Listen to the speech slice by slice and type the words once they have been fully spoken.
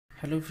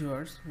Hello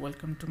viewers,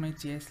 welcome to my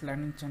GIS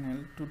learning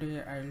channel.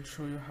 Today I will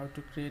show you how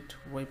to create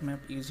web map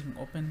using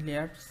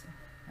Openlayers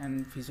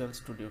and Visual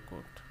Studio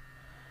Code.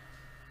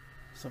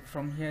 So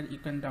from here you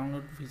can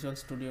download Visual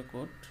Studio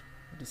Code.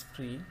 It is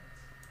free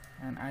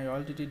and I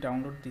already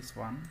downloaded this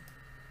one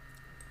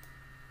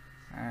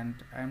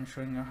and I am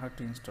showing you how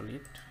to install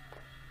it.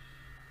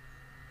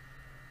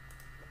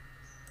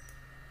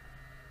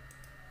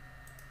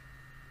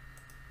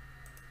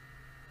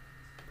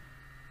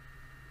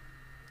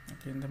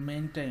 In the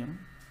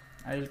meantime,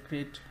 I will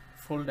create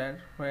folder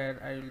where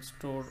I will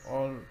store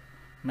all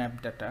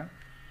map data.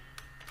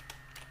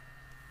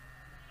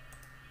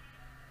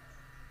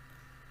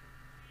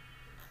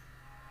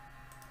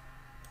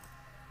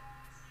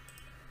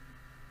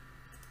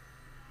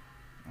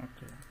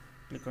 Okay,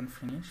 click on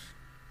finish.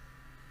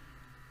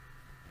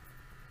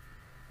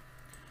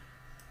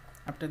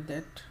 After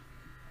that,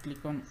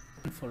 click on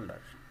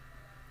folder.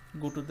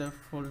 Go to the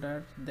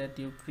folder that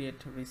you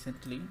create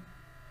recently.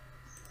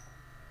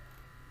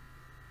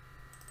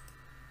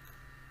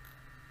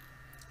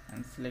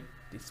 And select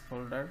this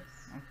folder.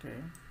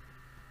 Okay,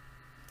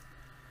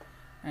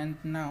 and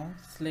now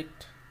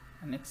select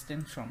an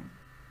extension.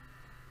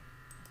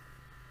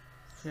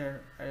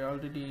 Here I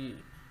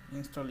already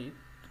install it.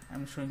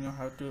 I'm showing you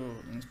how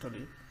to install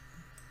it.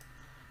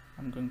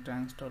 I'm going to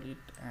install it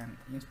and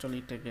install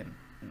it again.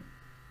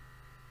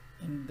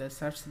 In the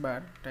search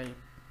bar type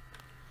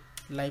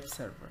live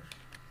server.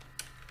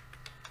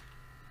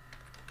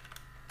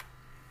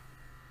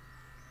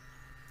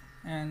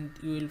 And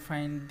you will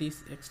find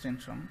this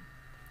extension.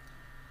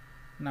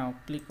 Now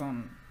click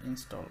on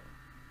install.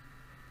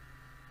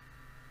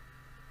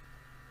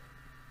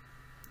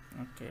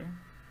 Okay,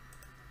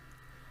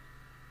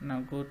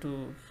 now go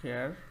to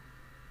here.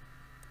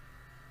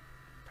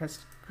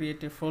 First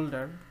create a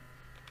folder,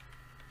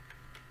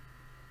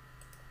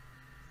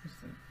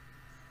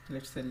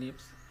 let's say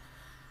lips,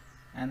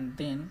 and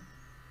then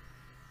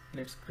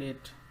let's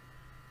create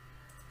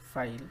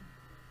file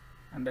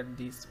under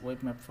this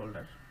webmap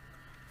folder.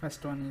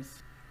 First one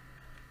is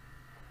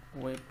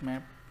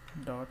webmap.html.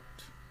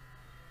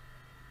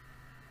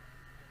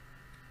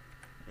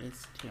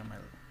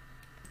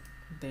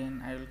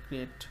 Then I will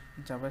create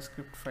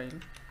JavaScript file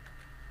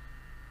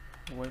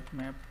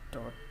webmap.js,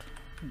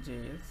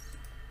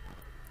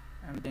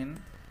 and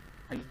then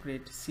I will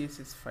create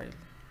CSS file.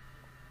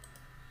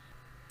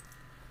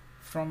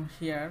 From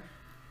here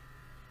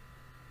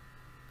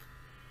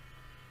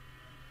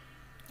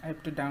I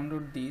have to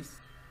download this.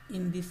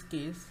 In this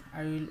case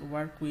I will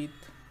work with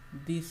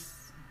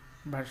this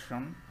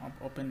version of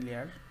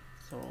OpenLayer,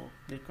 so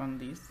click on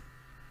this.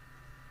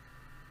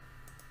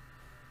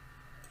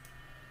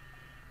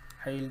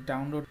 I will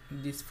download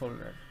this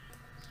folder.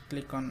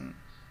 Click on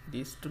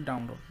this to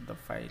download the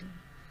file.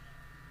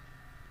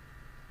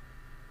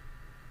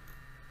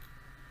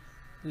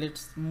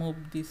 Let's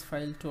move this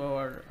file to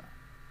our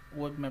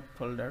webmap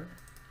folder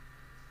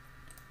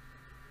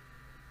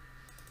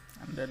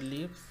under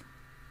libs.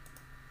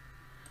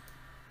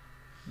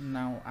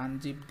 Now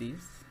unzip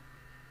this.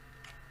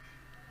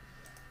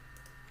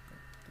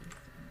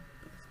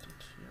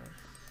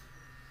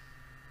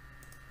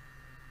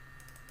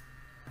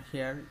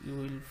 Here you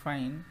will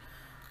find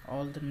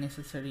all the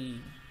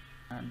necessary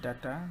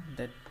data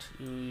that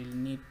you will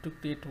need to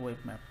create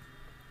web map.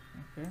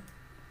 Okay,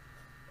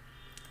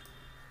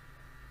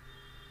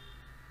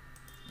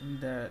 in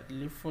the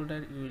lib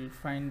folder you will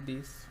find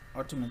this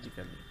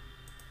automatically.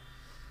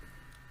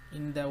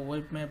 In the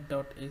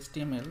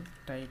webmap.html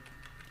type,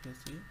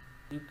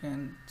 you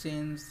can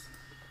change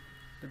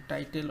the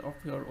title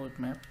of your web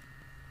map.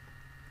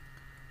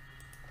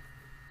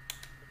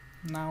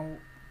 Now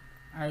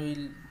I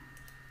will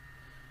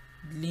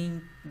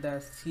link the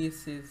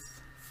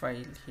CSS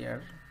file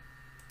here.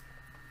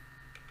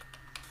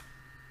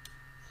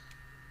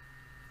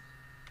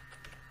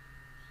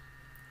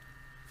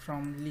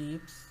 From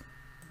libs,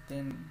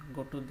 then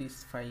go to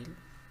this file,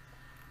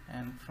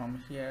 and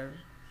from here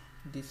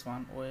this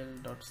one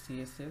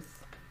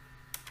ol.css,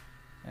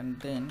 and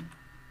then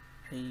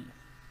I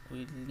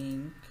will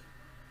link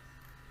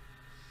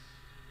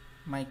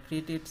my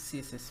created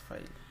CSS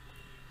file,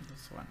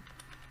 this one.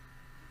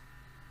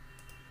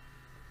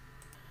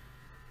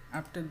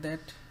 After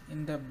that,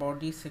 in the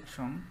body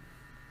section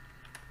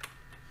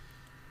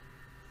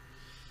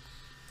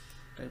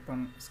type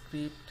on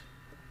script,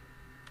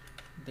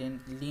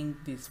 then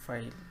link this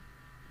file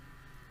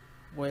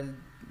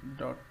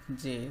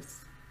well.js,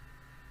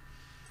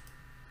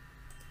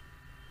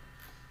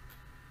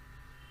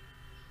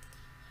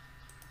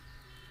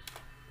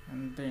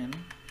 and then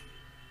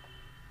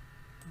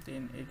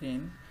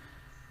again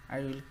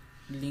I will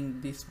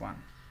link this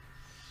one.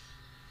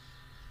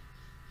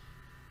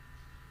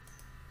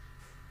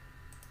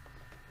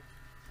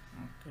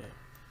 Okay,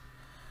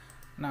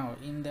 now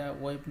in the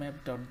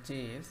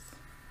webmap.js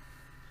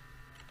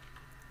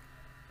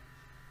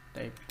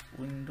type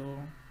window.onload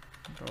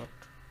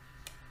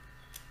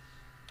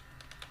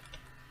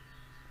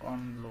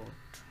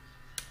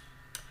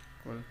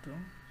equal to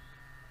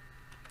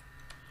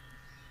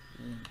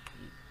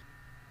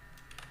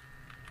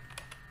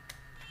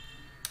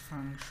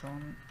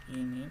function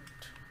init.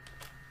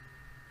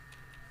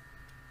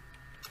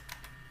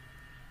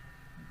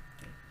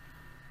 Okay.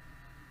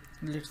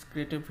 Let's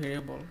create a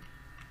variable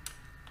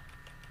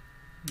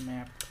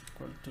map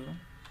equal to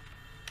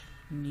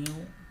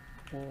new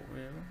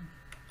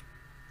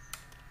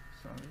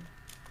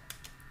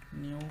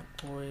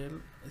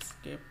ol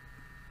escape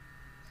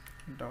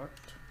dot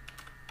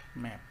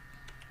map.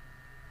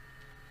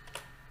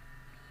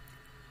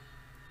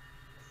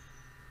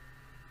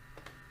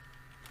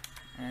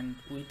 And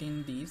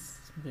within this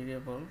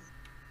variable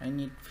I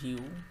need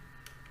view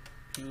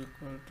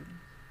equal to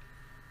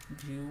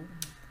view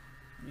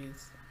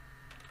is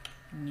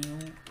new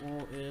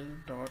ol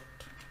dot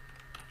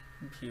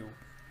view,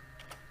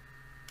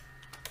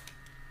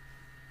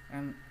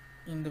 and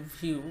in the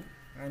view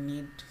I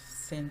need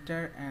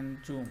center and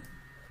zoom.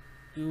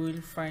 You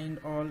will find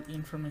all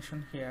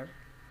information here.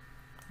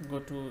 Go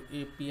to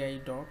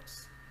API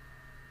docs,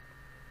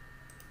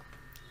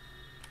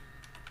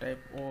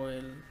 type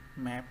ol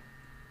map,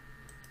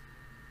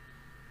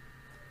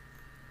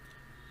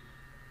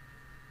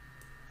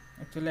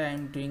 actually I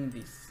am doing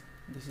this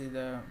is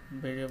the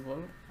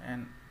variable,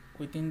 and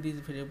within this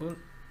variable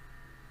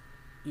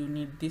you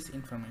need this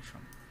information.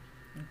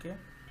 Okay,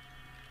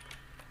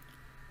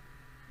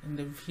 in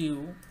the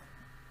view,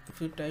 if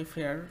you type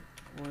here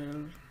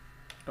ol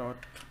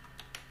dot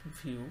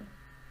view,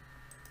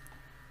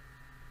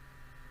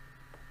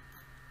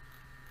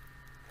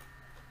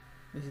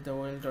 this is the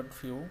ol dot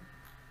view.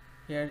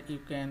 Here you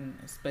can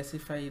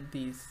specify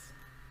this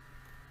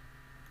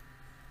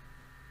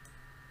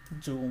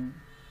zoom.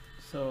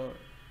 So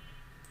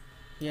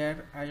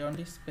here I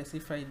only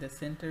specify the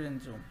center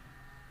and zoom.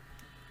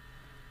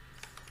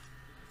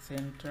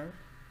 Center,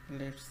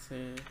 let's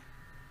say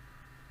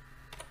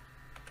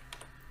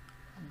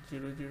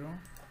 0 0,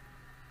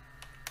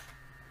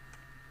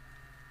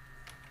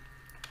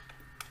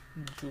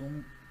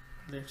 zoom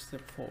let's say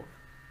 4.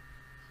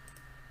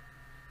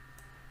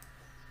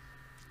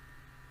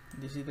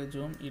 This is the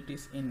zoom, it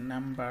is in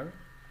number.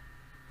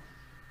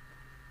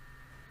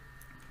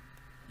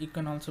 You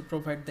can also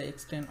provide the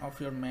extent of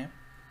your map.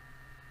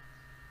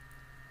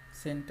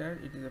 Center,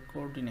 it is a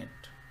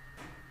coordinate.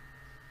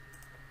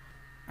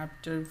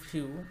 After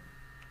view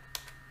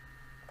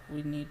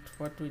we need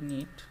what we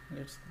need.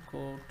 Let's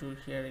go to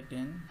here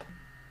again,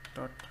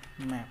 dot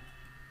map.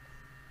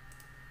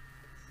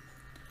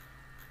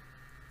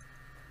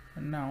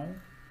 And now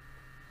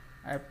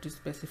I have to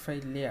specify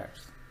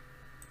layers.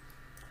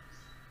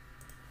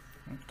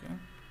 Okay,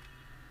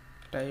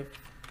 type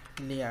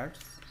layers,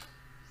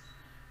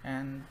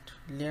 and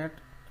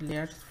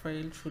layers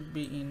file should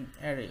be in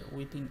array,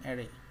 within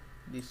array,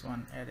 this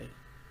one array.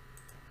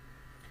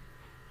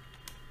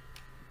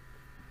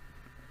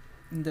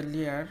 In the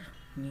layer,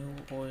 new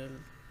ol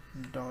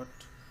dot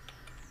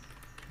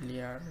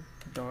layer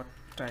dot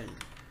tile,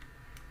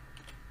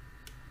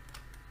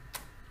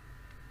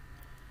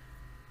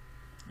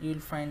 you will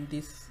find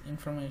this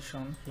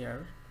information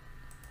here,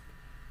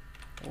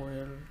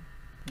 ol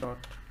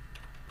dot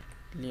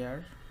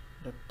layer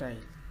dot tile,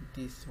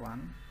 this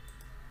one,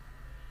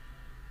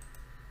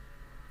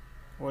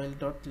 ol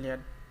dot layer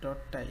dot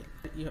tile.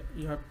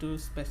 You have to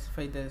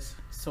specify this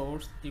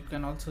source. You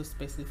can also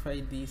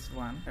specify this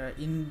one.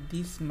 In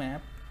this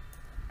map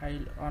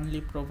I'll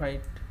only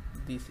provide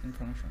this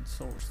information,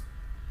 source.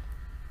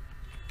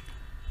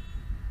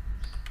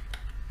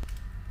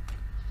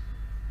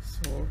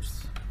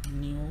 Source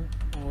new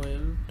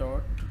ol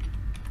dot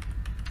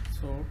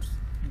source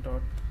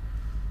dot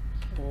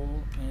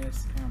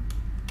OSM.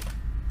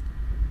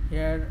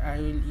 Here I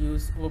will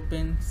use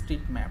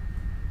OpenStreetMap.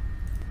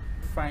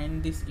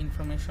 Find this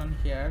information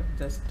here,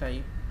 just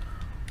type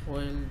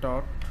ol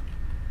dot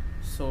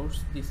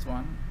source, this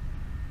one,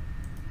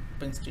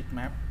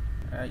 OpenStreetMap.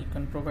 You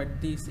can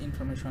provide this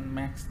information,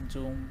 max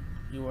zoom,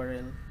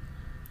 URL.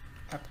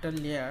 After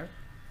layer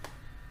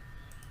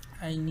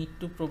I need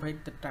to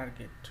provide the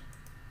target.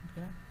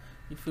 Okay,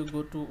 if you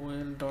go to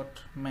ol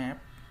dot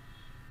map,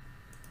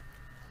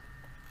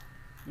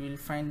 you will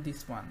find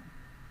this one,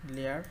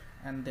 layer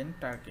and then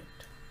target.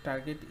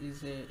 Target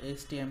is a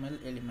HTML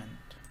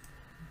element.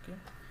 Okay,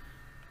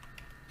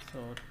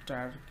 so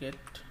target,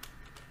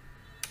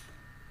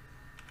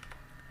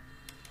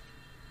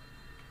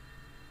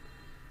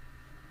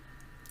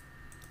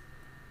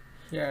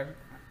 here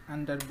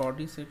under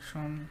body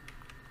section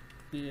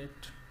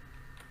create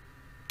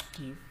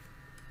div,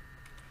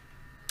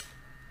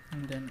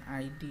 and then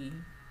ID,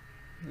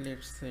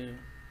 let's say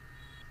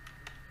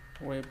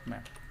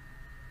WebMap.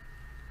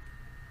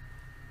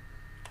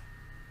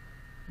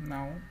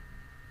 Now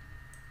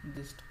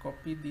just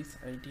copy this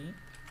ID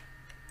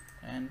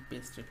and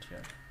paste it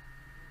here.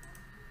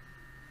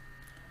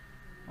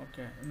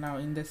 Okay, now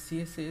in the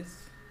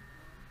CSS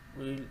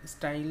we will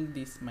style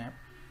this map.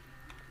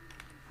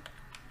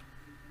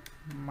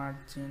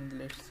 Margin,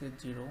 let's say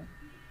 0,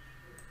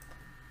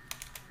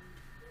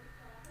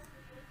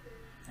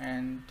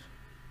 and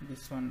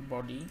this one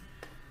body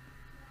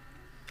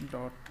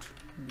dot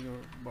your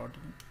body,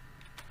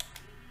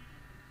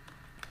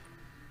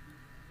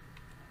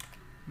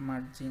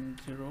 margin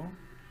 0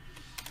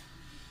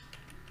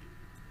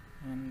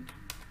 and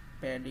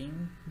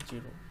padding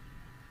 0.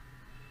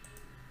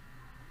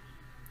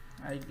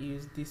 I'll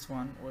use this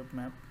one,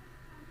 WebMap.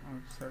 Oh,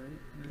 sorry,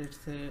 let's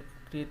say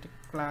create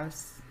a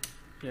class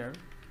here,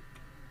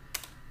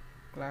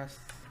 class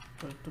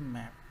equal to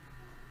map.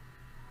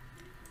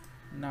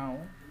 Now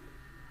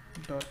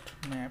dot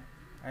map,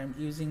 I'm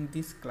using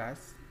this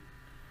class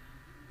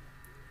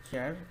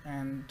here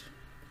and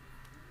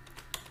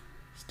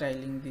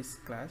styling this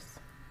class.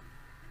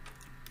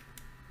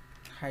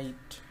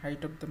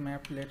 Height of the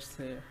map, let's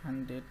say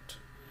 100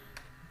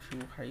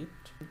 view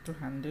height to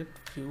 100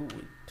 view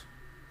width.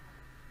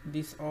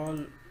 This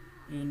all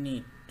you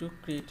need to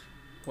create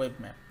web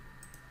map.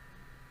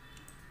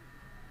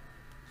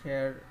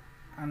 Here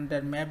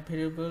under map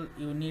variable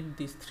you need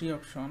these three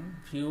options: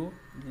 view,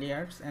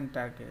 layers and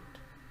target.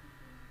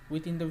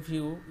 Within the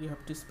view you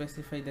have to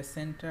specify the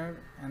center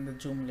and the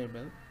zoom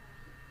level,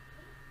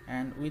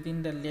 and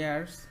within the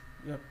layers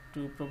you have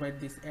to provide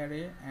this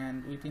array,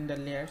 and within the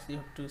layers you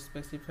have to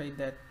specify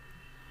that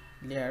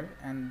layer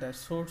and the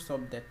source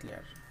of that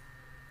layer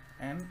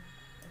and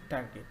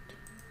target.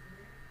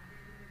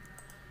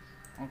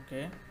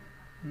 Okay,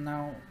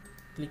 now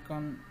click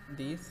on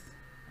this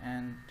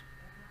and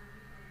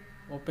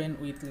open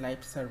with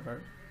live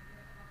server.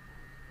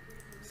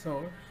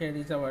 So here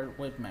is our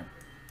web map.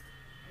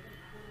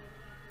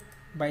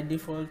 By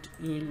default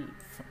you will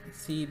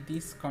see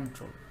this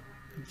control,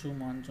 zoom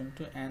 1, zoom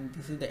 2, and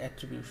this is the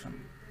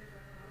attribution.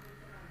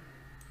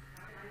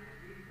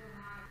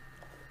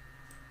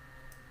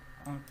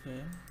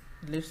 Okay,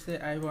 let's say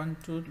I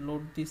want to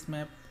load this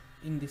map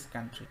in this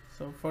country.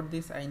 So for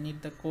this I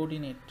need the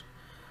coordinate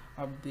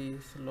of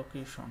this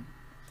location.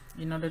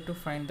 In order to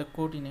find the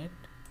coordinate,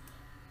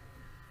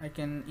 I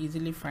can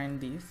easily find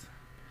this.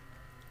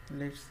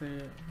 Let's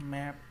say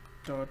map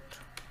dot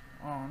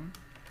on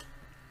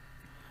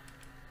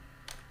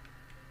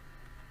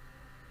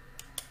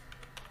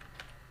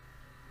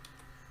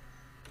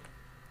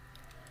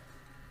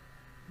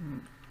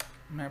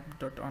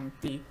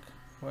pick.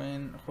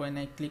 When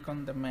I click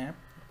on the map,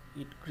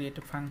 it create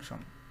a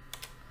function.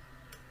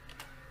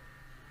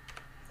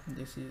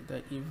 This is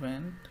the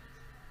event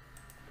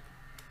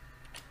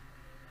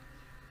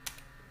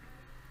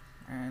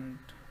and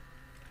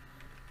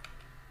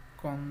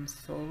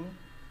console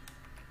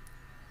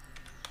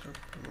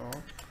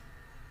log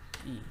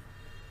e.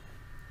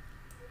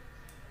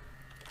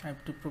 I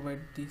have to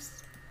provide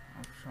this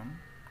option.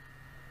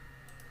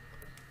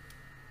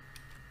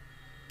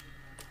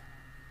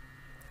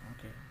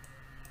 Okay,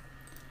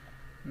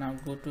 now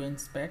go to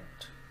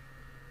inspect.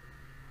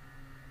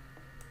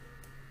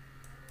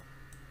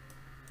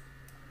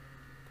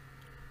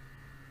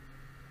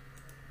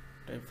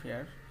 Type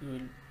here, you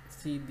will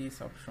see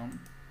this option.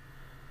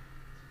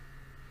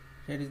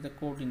 Here is the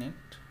coordinate.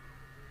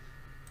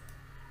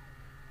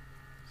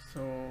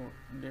 So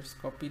let's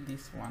copy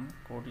this one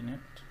coordinate,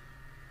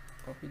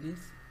 copy this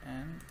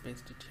and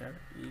paste it here,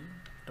 e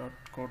dot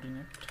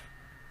coordinate.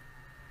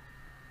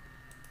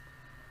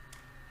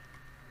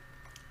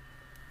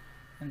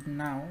 And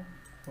now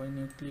when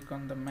you click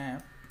on the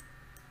map,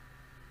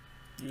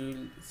 you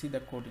will see the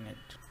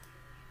coordinate.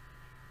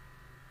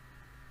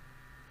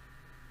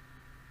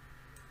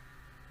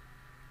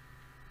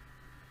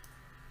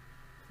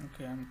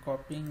 Okay, I'm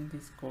copying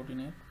this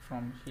coordinate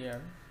from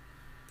here,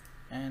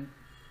 and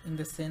in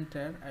the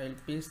center I will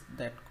paste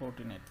that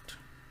coordinate.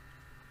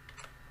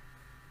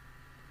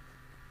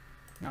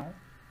 Now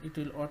it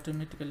will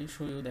automatically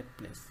show you that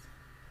place.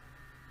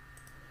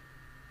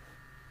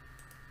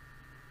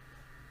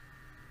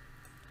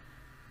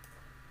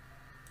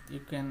 You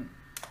can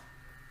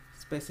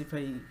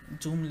specify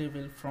zoom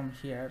level from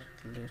here,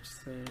 let's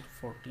say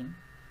 14.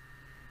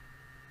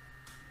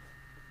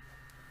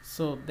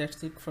 So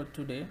that's it for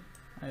today.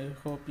 I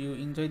hope you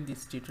enjoyed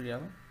this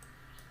tutorial.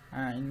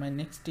 In my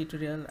next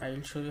tutorial I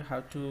will show you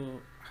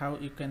how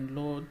you can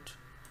load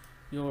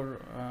your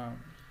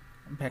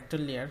vector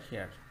layer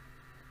here.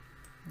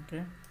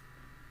 Okay,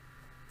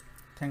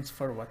 thanks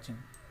for watching.